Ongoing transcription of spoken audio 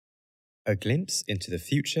A Glimpse into the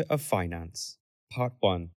Future of Finance, Part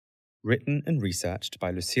 1, written and researched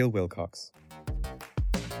by Lucille Wilcox.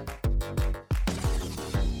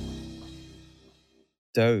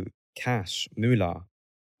 Dough, cash, moolah,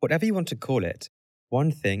 whatever you want to call it,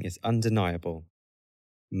 one thing is undeniable.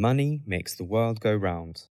 Money makes the world go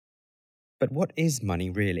round. But what is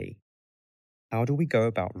money really? How do we go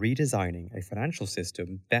about redesigning a financial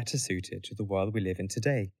system better suited to the world we live in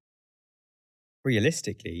today?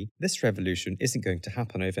 Realistically, this revolution isn't going to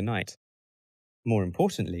happen overnight. More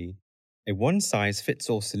importantly, a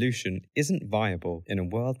one-size-fits-all solution isn't viable in a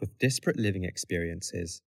world with disparate living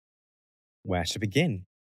experiences. Where to begin?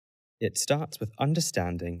 It starts with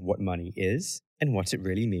understanding what money is and what it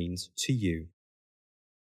really means to you.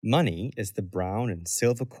 Money is the brown and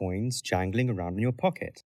silver coins jangling around in your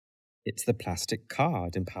pocket. It's the plastic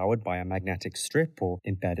card empowered by a magnetic strip or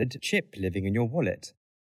embedded chip living in your wallet.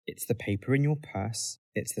 It's the paper in your purse.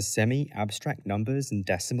 It's the semi-abstract numbers and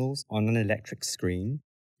decimals on an electric screen.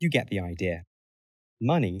 You get the idea.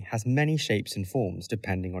 Money has many shapes and forms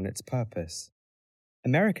depending on its purpose.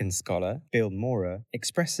 American scholar Bill Maurer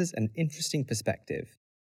expresses an interesting perspective.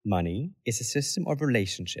 Money is a system of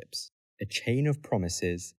relationships, a chain of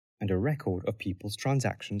promises, and a record of people's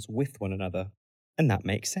transactions with one another. And that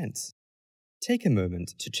makes sense. Take a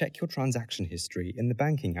moment to check your transaction history in the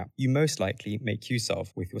banking app you most likely make use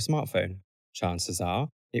of with your smartphone. Chances are,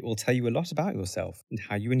 it will tell you a lot about yourself and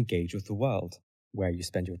how you engage with the world, where you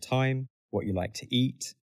spend your time, what you like to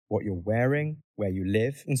eat, what you're wearing, where you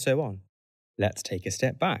live, and so on. Let's take a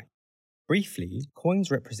step back. Briefly,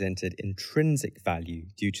 coins represented intrinsic value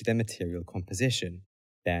due to their material composition.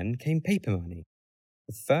 Then came paper money,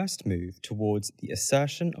 the first move towards the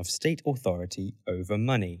assertion of state authority over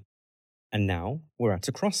money. And now we're at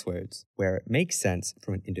a crossroads where it makes sense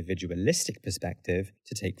from an individualistic perspective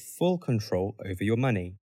to take full control over your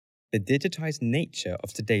money. The digitized nature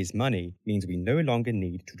of today's money means we no longer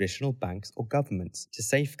need traditional banks or governments to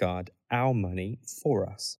safeguard our money for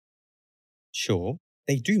us. Sure,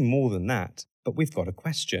 they do more than that, but we've got a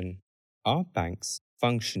question. Are banks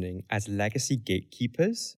functioning as legacy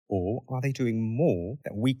gatekeepers, or are they doing more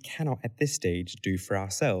that we cannot at this stage do for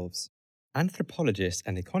ourselves? Anthropologist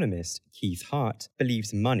and economist Keith Hart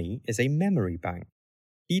believes money is a memory bank.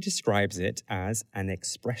 He describes it as an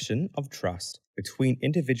expression of trust between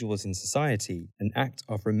individuals in society, an act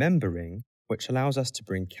of remembering which allows us to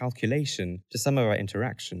bring calculation to some of our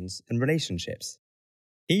interactions and relationships.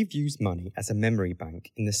 He views money as a memory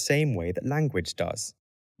bank in the same way that language does.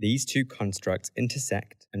 These two constructs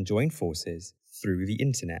intersect and join forces through the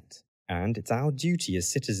internet. And it's our duty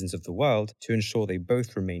as citizens of the world to ensure they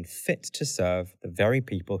both remain fit to serve the very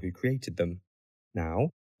people who created them. Now,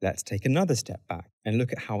 let's take another step back and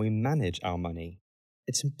look at how we manage our money.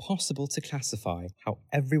 It's impossible to classify how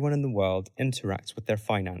everyone in the world interacts with their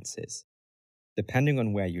finances. Depending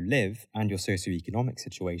on where you live and your socioeconomic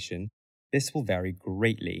situation, this will vary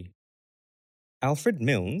greatly. Alfred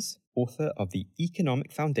Milnes, author of The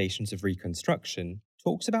Economic Foundations of Reconstruction,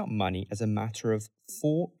 talks about money as a matter of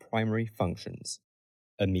four primary functions: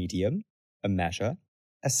 a medium, a measure,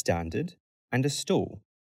 a standard, and a store.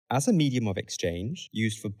 As a medium of exchange,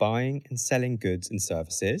 used for buying and selling goods and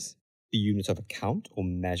services; the unit of account or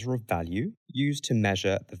measure of value, used to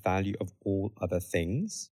measure the value of all other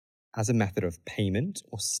things; as a method of payment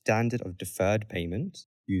or standard of deferred payment,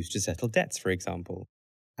 used to settle debts, for example.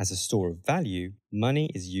 As a store of value, money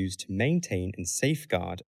is used to maintain and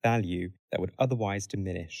safeguard value that would otherwise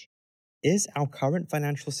diminish. Is our current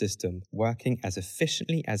financial system working as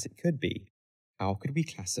efficiently as it could be? How could we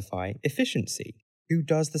classify efficiency? Who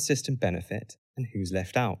does the system benefit and who's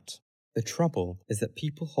left out? The trouble is that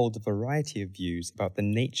people hold a variety of views about the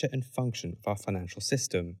nature and function of our financial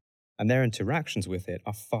system, and their interactions with it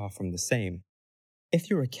are far from the same. If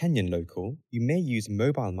you're a Kenyan local, you may use a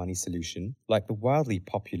mobile money solution like the wildly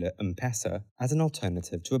popular M-Pesa as an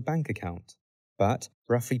alternative to a bank account. But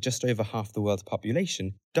roughly just over half the world's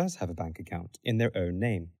population does have a bank account in their own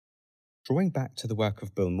name. Drawing back to the work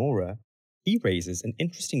of Bill Maurer, he raises an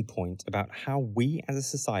interesting point about how we as a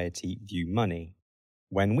society view money.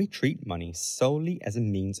 When we treat money solely as a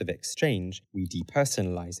means of exchange, we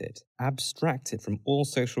depersonalize it, abstract it from all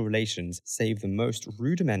social relations save the most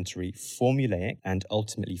rudimentary, formulaic, and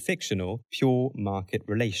ultimately fictional, pure market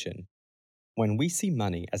relation. When we see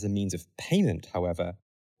money as a means of payment, however,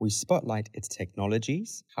 we spotlight its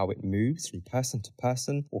technologies, how it moves from person to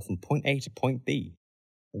person or from point A to point B.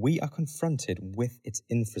 We are confronted with its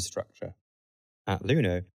infrastructure. At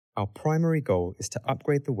Luno, our primary goal is to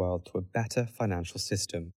upgrade the world to a better financial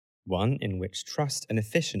system, one in which trust and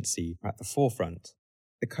efficiency are at the forefront.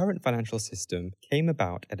 The current financial system came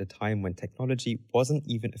about at a time when technology wasn't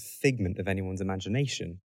even a figment of anyone's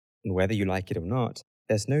imagination. And whether you like it or not,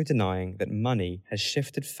 there's no denying that money has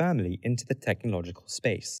shifted firmly into the technological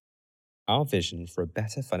space. Our vision for a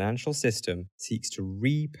better financial system seeks to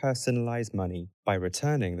re-personalize money by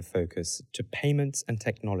returning the focus to payments and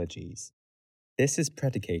technologies. This is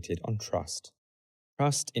predicated on trust.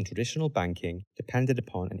 Trust in traditional banking depended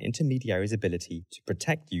upon an intermediary's ability to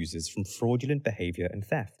protect users from fraudulent behavior and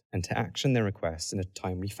theft, and to action their requests in a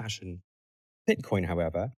timely fashion. Bitcoin,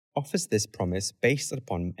 however, offers this promise based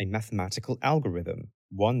upon a mathematical algorithm,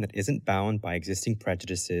 one that isn't bound by existing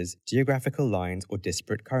prejudices, geographical lines, or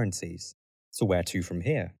disparate currencies. So where to from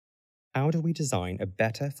here? How do we design a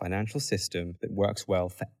better financial system that works well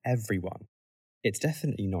for everyone? It's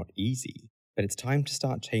definitely not easy, but it's time to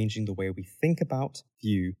start changing the way we think about,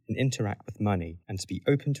 view, and interact with money, and to be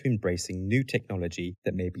open to embracing new technology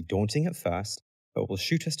that may be daunting at first, but will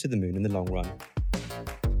shoot us to the moon in the long run.